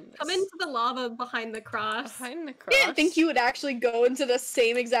this? Come into the lava behind the cross. Behind the I cross. didn't think you would actually go into the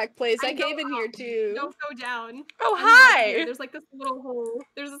same exact place. I I came know, in here too. Don't go down. Oh, I'm right hi! here. There's like this little hole.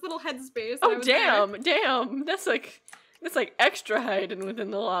 There's this little headspace. and I Oh was there. damn. That's like extra hiding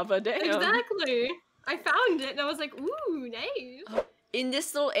within the lava. Damn. Exactly. I found it and I was like, ooh, nice. In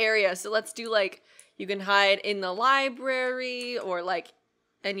this little area, so let's do like you can hide in the library or like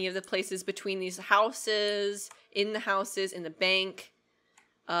any of the places between these houses, in the bank,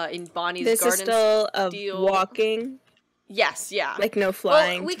 in Bonnie's This is garden. still of steal. walking, Yes, yeah. like no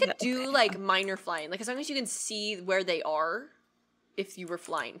flying. Well, we to could the- do like minor flying, like as long as you can see where they are. If you were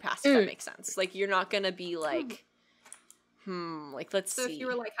flying past, if that makes sense. Like you're not gonna be like, like let's So see. if you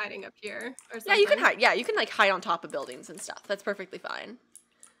were like hiding up here or something. yeah, you can hide. Yeah, you can like hide on top of buildings and stuff. That's perfectly fine.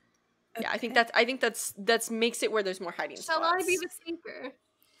 Yeah, I think that's makes it where there's more hiding Shall spots. I be the seeker?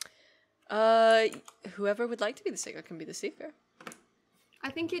 Whoever would like to be the seeker can be the seeker. I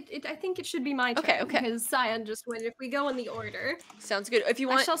think it should be my turn. Okay, okay. Because Cyan just went. If we go in the order, Sounds good. If you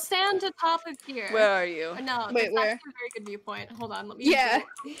I want, shall stand atop of here. where are you? No, Wait, that's where? actually a very good viewpoint. Hold on, let me. Yeah.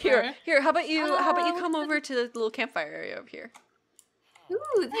 go Here, there. here. How about you? How about you what's come the- over to the little campfire area over here? Ooh,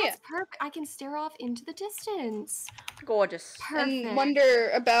 that's Yeah. perfect. I can stare off into the distance. Gorgeous. Perfect. And wonder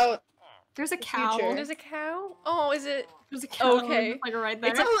about. There's a the cow. future. There's a cow. Oh, is it? There's a cow. Okay. Like right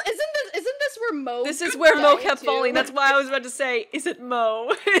there. Oh, isn't this where Mo? This is where Mo died kept too? falling. That's why I was about to say, is it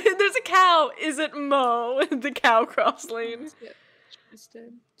Mo? There's a cow. Is it Mo? The cow cross lane.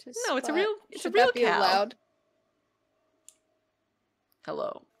 No, it's a real- it's a Should real that be cow. allowed?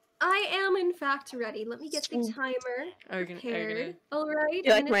 Hello. I am in fact ready. Let me get the timer Are you gonna? prepared. All right.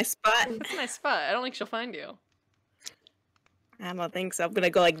 You like my spot? That's a nice spot. I don't think she'll find you. I don't think so. I'm gonna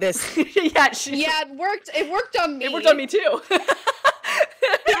go like this. Yeah, Yeah, it worked. It worked on me. It worked on me too.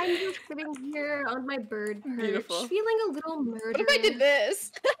 I'm just sitting here on my bird perch, Beautiful. feeling a little murderous. What if I did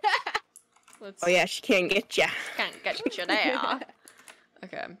this? Let's Oh yeah, she can't get ya. can't get you there.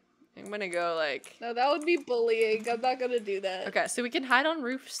 Okay, I'm gonna go like. No, that would be bullying. I'm not gonna do that. Okay, so we can hide on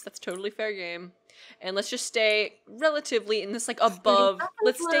roofs. That's totally fair game. And let's just stay relatively in this like above.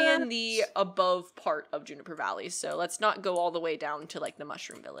 Let's stay in the above part of Juniper Valley. So let's not go all the way down to like the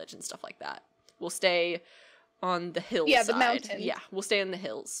Mushroom Village and stuff like that. We'll stay on the hill. Yeah, the mountains. Yeah, we'll stay in the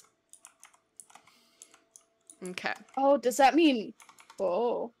hills. Okay. Oh, does that mean?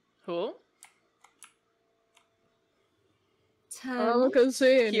 Oh. Cool. 10, can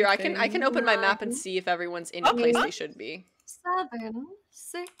see. Here, I can open my map and Nine. see if everyone's in the place they should be. 7,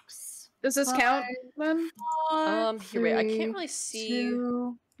 6, Does this count then? 4, Here, wait, I can't really see.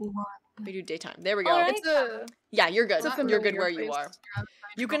 2, 1. We do daytime. There we go. Alright. It's a. Yeah, you're good. It's a You're good familiar where you place. are.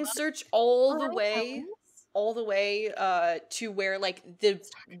 You can search all the way. all the way to where like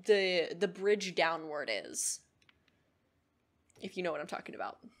the bridge downward is. If you know what I'm talking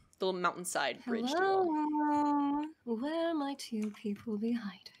about. The little mountainside bridge Hello. duel. Where might two people be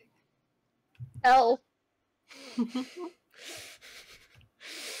hiding? L.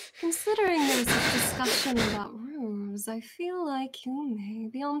 Considering there's a discussion about roofs, I feel like you may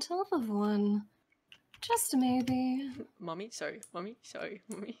be on top of one. Just maybe. Mommy, sorry. Mommy, sorry.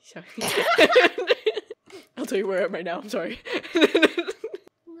 Mommy, sorry. I'll tell you where I am right now. I'm sorry.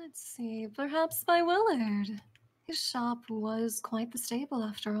 Let's see, perhaps by Willard. His shop was quite the stable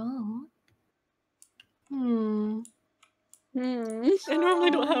after all. I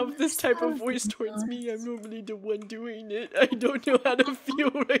normally don't have this type of voice towards me. I'm normally the one doing it. I don't know how to feel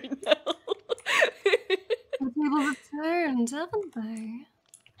right now. The tables have turned, haven't they?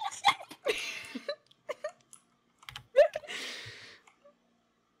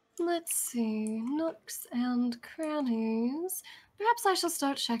 Let's see, nooks and crannies. Perhaps I shall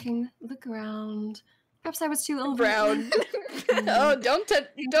start checking the ground. Perhaps I was too over. Ground. Oh, don't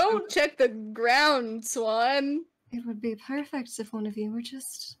check the ground, Swan. It would be perfect if one of you were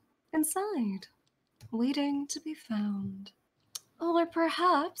just inside, waiting to be found. Or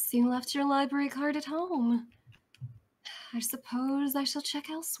perhaps you left your library card at home. I suppose I shall check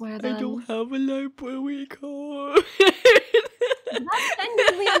elsewhere then. I don't have a library card. That's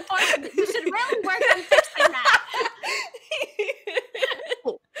genuinely unfortunate. You should really work on fixing that.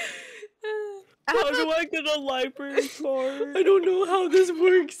 How do I get a library card? I don't know how this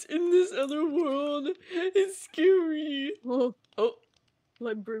works in this other world. It's scary. Oh, Oh,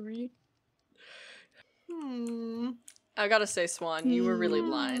 library. I gotta say, Swan, you were really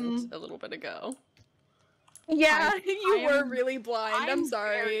blind a little bit ago. Yeah, you I were am- really blind. I'm I'm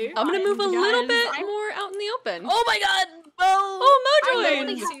sorry. very I'm gonna move a Blind, little guys. bit I'm- more out in the open. Oh my god! Bo! Oh, I Mo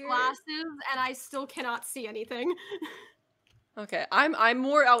only joined! have glasses and I still cannot see anything. Okay, I'm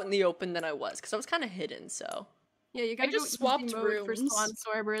more out in the open than I was because I was kind of hidden. So Yeah, you gotta just go easy swapped mode for rooms. Swan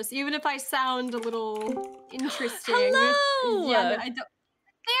Cerberus, even if I sound a little interesting. Hello! Yeah, but I don't.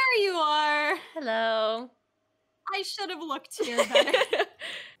 There you are. hello. I should have looked here better.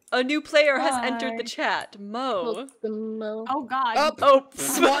 A new player has entered the Hi. chat. Mo. Oh God. Up. Oh,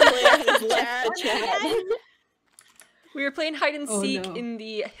 Swan has left the chat. we were playing hide and Oh, seek no. in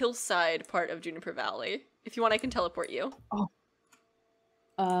the hillside part of Juniper Valley. If you want, I can teleport you.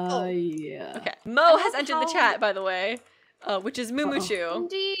 Yeah. Okay. Mo has love entered the how- chat, by the way, which is Mumushu.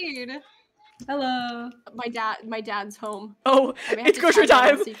 Indeed. Hello. My dad's home. Oh, I may have it's to grocery tag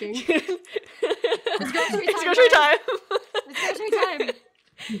time. out seeking. It's grocery grocery time, time. It's grocery time.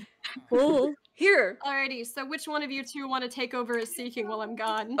 Oh. Here. Alrighty, so which one of you two want to take over as seeking while I'm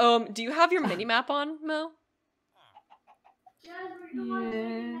gone? Do you have your mini map on, Mo?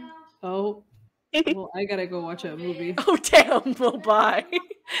 Yeah. Oh. Well, I gotta go watch a movie. Oh damn, well bye.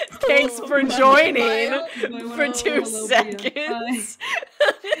 Thanks for Bye. joining Bye. for Hello, 2 hello, seconds.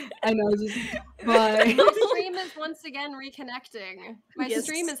 I know, just bye. My stream is once again reconnecting. My Yes,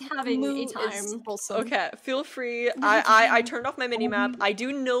 stream is having Moo a is time. wholesome. Okay, feel free. I turned off my mini map. I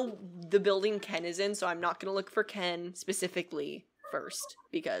do know the building Ken is in, so I'm not gonna look for Ken specifically first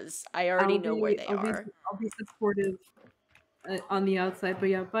because I already know where they are. I'll be supportive on the outside, but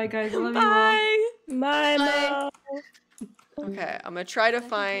yeah, bye guys. I love you all. Bye. My Bye. Okay, I'm gonna try to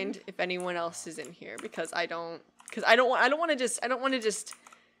find if anyone else is in here because I don't want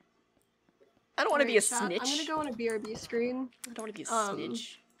to be a Alright, chat, snitch. I'm gonna go on a BRB screen. I don't want to be a um,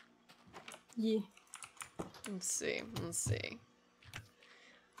 snitch. Yeah. Let's see.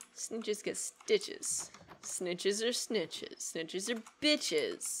 Snitches get stitches. Snitches are snitches. Snitches are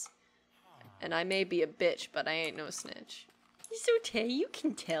bitches. And I may be a bitch, but I ain't no snitch. It's okay, you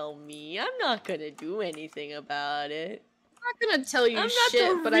can tell me. I'm not gonna do anything about it. I'm not gonna tell you I'm not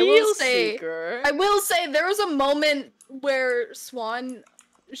shit, the but real seeker. I will say there was a moment where Swan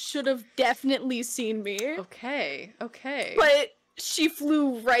should have definitely seen me, Okay. but she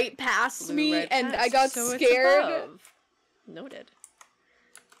flew right past Flew me, right and past, I got so it's scared. above. Noted.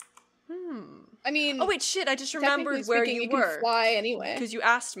 I mean, Oh wait, shit! I just technically remembered where speaking, you can were fly anyway. because you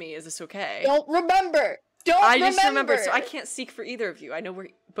asked me, "Is this okay?" Don't remember. Don't I remember. just remembered, so I can't seek for either of you. I know where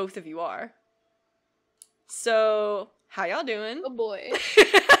both of you are. So, how y'all doing? Oh boy,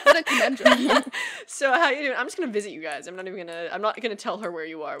 what a conundrum. So, how you doing? I'm just gonna visit you guys. I'm not gonna tell her where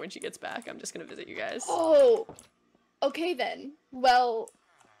you are when she gets back. I'm just gonna visit you guys. Oh, okay then. Well,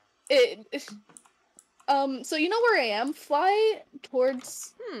 so you know where I am? Fly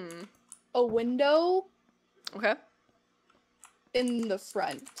towards a window Okay. in the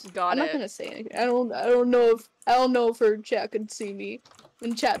front. Got I'm it. not gonna say anything. I don't know if her chat could see me.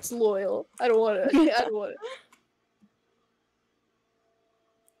 when chat's loyal. I don't want to. I don't want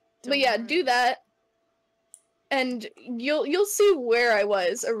to. But yeah, do that. And you'll see where I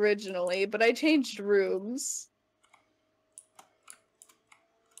was originally, but I changed rooms.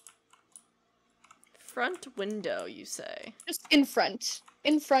 Front window, you say? Just in front.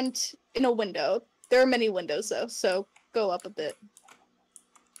 In front, in a window. There are many windows though, so go up a bit.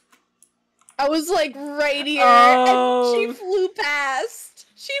 I was like right here, and she flew past.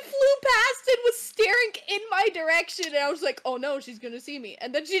 She flew past and was staring in my direction, and I was like, oh no, she's gonna see me.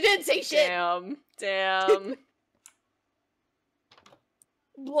 And then she didn't say shit. Damn.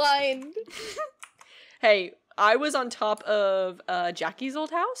 Blind. Hey, I was on top of Jackie's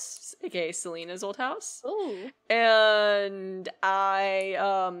old house, aka Selena's old house. Ooh. And I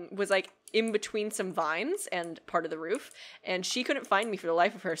was like in between some vines and part of the roof, and she couldn't find me for the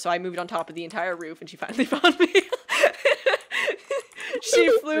life of her, so I moved on top of the entire roof and she finally found me. She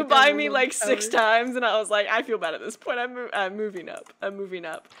flew by me like 6 times, and I was like, I feel bad at this point. I'm moving up. I'm moving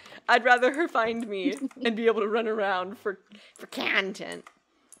up. I'd rather her find me and be able to run around for content.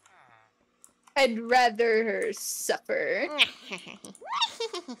 I'd rather her suffer.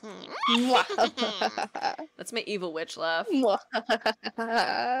 That's my evil witch laugh.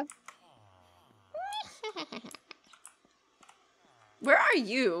 Where are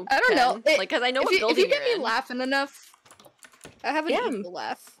you? I don't know. Like, because I know what building if you get you're me in. laughing enough, I have an evil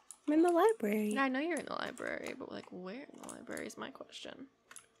laugh. I'm in the library. Yeah, I know you're in the library, but like, where in the library is my question.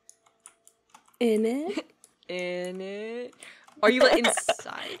 In it? In it? Are you like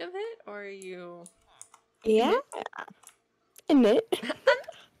inside of it, or are you? Yeah. In it.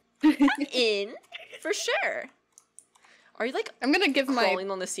 In? For sure. Are you like I'm gonna give my crawling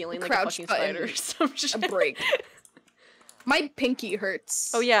on the ceiling like a crouch fucking button spider or some shit? a break. My pinky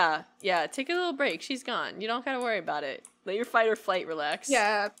hurts. Oh yeah, yeah. Take a little break. She's gone. You don't gotta worry about it. Let your fight or flight relax.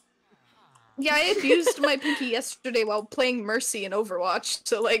 Yeah. Yeah, I abused my pinky yesterday while playing Mercy in Overwatch,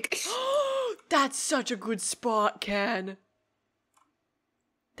 so like... That's such a good spot, Ken.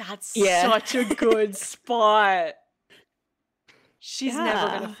 That's Yeah. such a good spot. She's never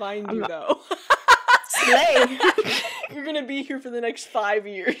Yeah. gonna find you, though. Slay. You're gonna be here for the next 5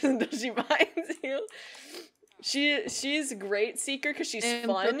 years until she finds you. She's a great seeker because she's And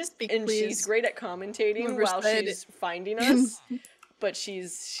fun let's speak, and she's please. great at commentating Whoever while said she's finding us. But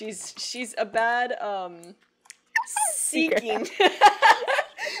she's a bad seeking.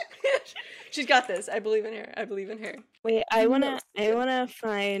 She's got this. I believe in her. I believe in her. Wait, I wanna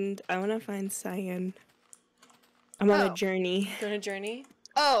find Cyan. I'm on a journey. Go on a journey.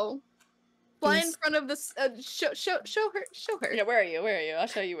 Oh. Fly in Yes. front of this, show her. Yeah, where are you? Where are you? I'll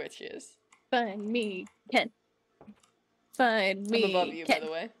show you where she is. Find me, Ken. Find me, I'm above you, Ken. by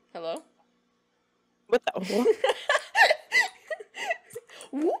the way. Hello? What the?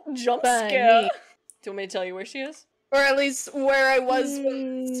 Whoop, jump Find scare. me. Do you want me to tell you where she is? Or at least where I was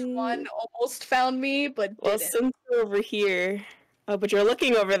when Swan almost found me, but Well, didn't. since you're over here. Oh, but you're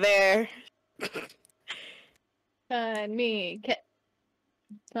looking over there. Find me, Ken.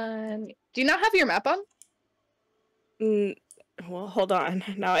 Find me. Do you not have your map on? Well, hold on.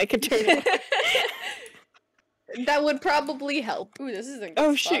 Now I can turn it. That would probably help. Ooh, this is a good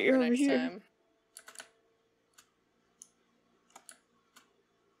Oh, spot shit, you're for over next here. time.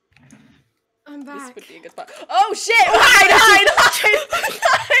 I'm This back. would be a good spot. Oh shit! Hide!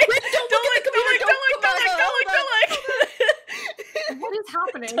 Don't What is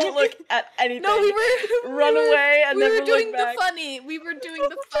happening? look at anything. No, we were Run away and we never were look doing the back. funny. We were doing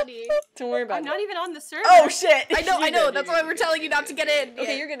the funny. Don't worry about I'm it. not even on the server. Oh shit! I know. You're good, That's you're why good, we're you're telling good, you not to get in.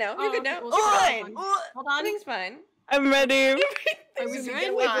 Okay, you're good now. You're Oh, good now. okay, It's well, fine. Hold on. Everything's fine. I'm ready. Are we Izumi, good? get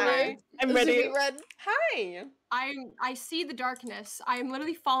away from Hi. her. I'm ready. Izumi, run. Hi. I see the darkness. I am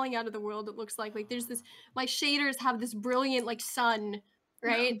literally falling out of the world. It looks like there's this. My shaders have this brilliant like sun,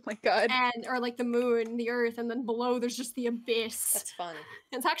 right? Oh my god. And or like the moon, the earth, and then below there's just the abyss. That's fun.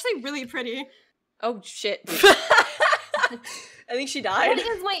 It's actually really pretty. Oh shit. I think she died. What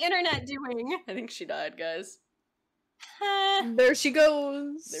is my internet doing? I think she died, guys. There she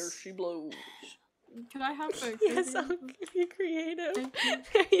goes. There she blows. Could I have a Yes, I'll give you creative.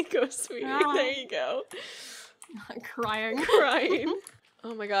 There you go, sweetie. Ah. There you go. I'm crying. Crying.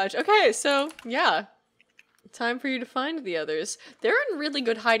 Oh my gosh. Okay, so yeah. Time for you to find the others. They're in really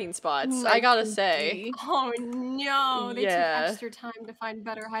good hiding spots, I gotta say. Oh no, they Yeah. took extra time to find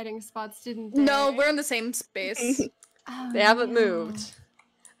better hiding spots, didn't they? No, we're in the same space. Oh, They haven't no. moved.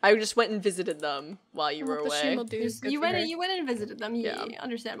 I just went and visited them while you were What the shame away. will do is good You for went her. and you went and visited them. Yeah. Yeah,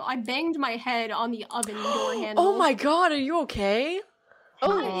 understandable. I banged my head on the oven door handle. Oh my god, are you okay?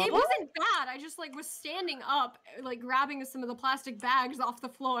 It wasn't bad. I just like was standing up, like grabbing some of the plastic bags off the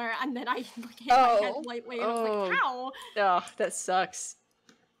floor, and then I like, hit my head lightly. And I was like, "Ow!" Oh, that sucks.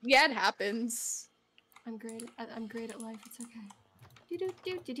 Yeah, it happens. I'm great. I'm great at life. It's okay. Do do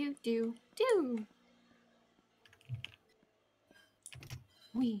do do do do do.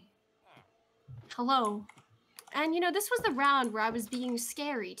 Hello. And you know, this was the round where I was being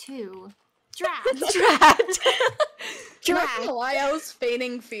scary too. Drat. Not gonna lie, I was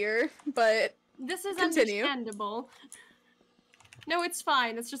feigning fear, but This is continue. understandable. No, it's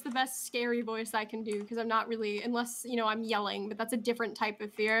fine. It's just the best scary voice I can do because I'm not really, unless, you know, I'm yelling, but that's a different type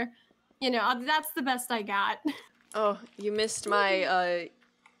of fear. You know, that's the best I got. Oh, you missed my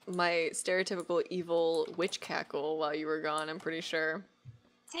my stereotypical evil witch cackle while you were gone, I'm pretty sure.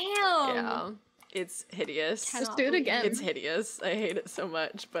 Damn. Yeah. It's hideous. Just do it again. It's hideous. I hate it so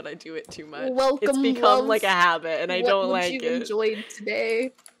much, but I do it too much. Welcome, it's become like a habit, and I don't like what it. you enjoyed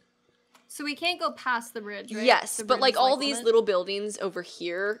today? So we can't go past the bridge, right? Yes, The but bridge like is, all on these it? little buildings over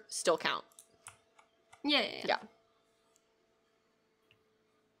here still count. Yeah. Yeah.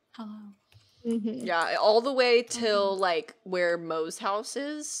 Hello. Mm-hmm. Yeah, all the way till like where Mo's house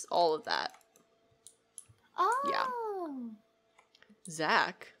is, all of that. Oh.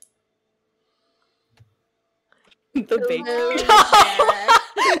 Zach. The baker.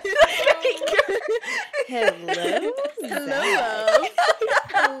 Hello. Hello.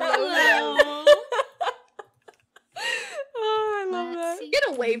 Hello. Oh, I love Let's that. see. Get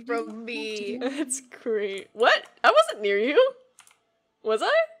away from me. That's great. What? I wasn't near you. Was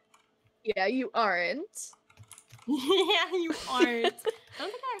I? Yeah, you aren't. Yeah, you aren't. I don't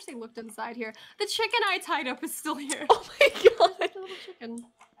think I actually looked inside here. The chicken I tied up is still here. Oh my god. The little chicken.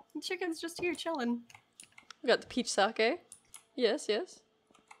 The chicken's just here chilling. We got the peach sake. Yes, yes.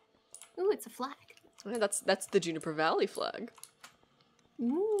 Ooh, it's a flag. Yeah, that's the Juniper Valley flag.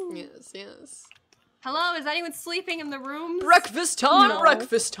 Ooh. Yes, yes. Hello, is anyone sleeping in the rooms? Breakfast time, No.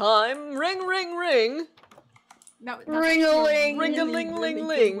 breakfast time. Ring, ring, ring. That's Ring-a-ling.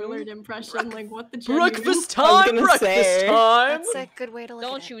 Ring-a-ling-ling-ling. Willard impression, like what the Breakfast I was time, gonna breakfast say. time. That's a good way to look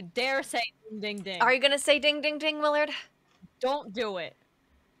Don't at you it. dare say ding ding ding. Are you gonna say ding ding ding, Willard? Don't do it.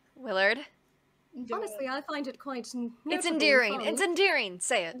 Willard? Honestly, I find it quite It's noticeably endearing. fun. It's endearing.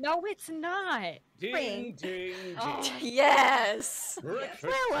 Say it. No, it's not. Ding, ding, ding. Oh. Yes. Breakfast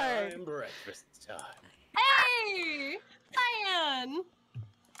Willard. time, breakfast time. Hey! Diane!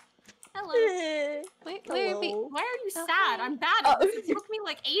 Hello. Wait, where be? Why are you Oh, sad? hi. I'm bad at this. It took me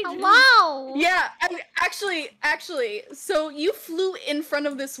like ages. Hello. Yeah, actually, so you flew in front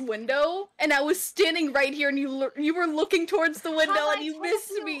of this window, and I was standing right here, and you were looking towards the window, Have and I you told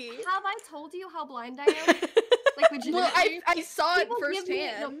missed you- me. Have I told you how blind I am? Like legitimately. Well, I saw it People give me-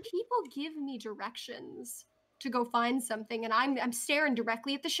 firsthand. no, people give me directions to go find something, and I'm staring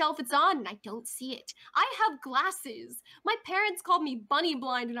directly at the shelf it's on, and I don't see it. I have glasses. My parents called me bunny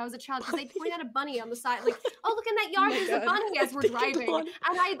blind when I was a child because they point out a bunny on the side, like, oh, look in that yard, my there's a God. bunny as we're driving, and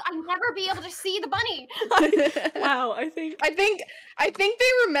I never be able to see the bunny. Wow, I think I think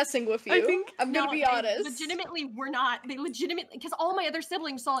they were messing with you. I think- I'm gonna No, be they honest. legitimately were not. They legitimately, because all my other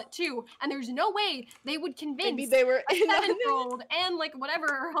siblings saw it too, and there's no way they would convince Maybe they were. a 7-year-old and like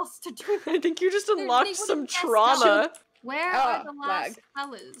whatever else to do. I think you just They unlocked wouldn't some guess trauma. Where Ah, are the last lag.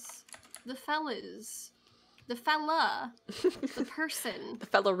 fellas? The fellas. The fella. The person. The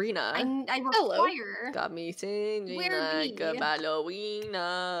ballerina. I Hello. require. Got me singing Where like a be?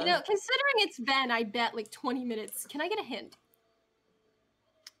 ballerina. You know, considering it's been, I bet, like 20 minutes, can I get a hint?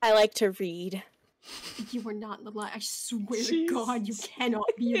 I like to read. You were not in the library. I swear She's- to God, you cannot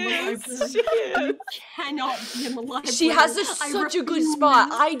be in the Yes, library. she is. You cannot be in the library. She has I such a good refuse. spot.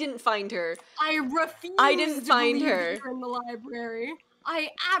 I didn't find her. I refuse. I didn't to find believe her. that you're in the library. I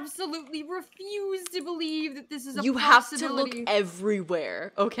absolutely refuse to believe that this is a You have to look possibility.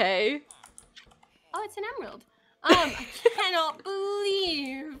 everywhere, okay? Oh, it's an emerald. I cannot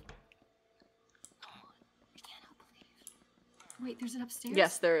believe. I cannot believe. Wait, there's an upstairs?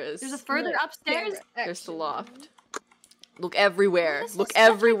 Yes, there is. There's a further upstairs? There's the loft. Look everywhere. This is Look such a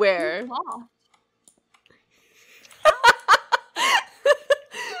everywhere. cute loft.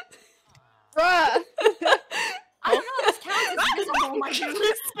 Bruh. I don't know if this counts as visible, my dude.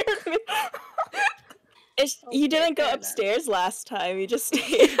 You didn't go upstairs last time. You just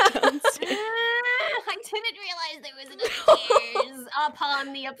stayed downstairs. I didn't realize there was an upstairs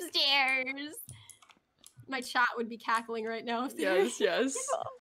upon the upstairs. My chat would be cackling right now. If they were- Yes, yes.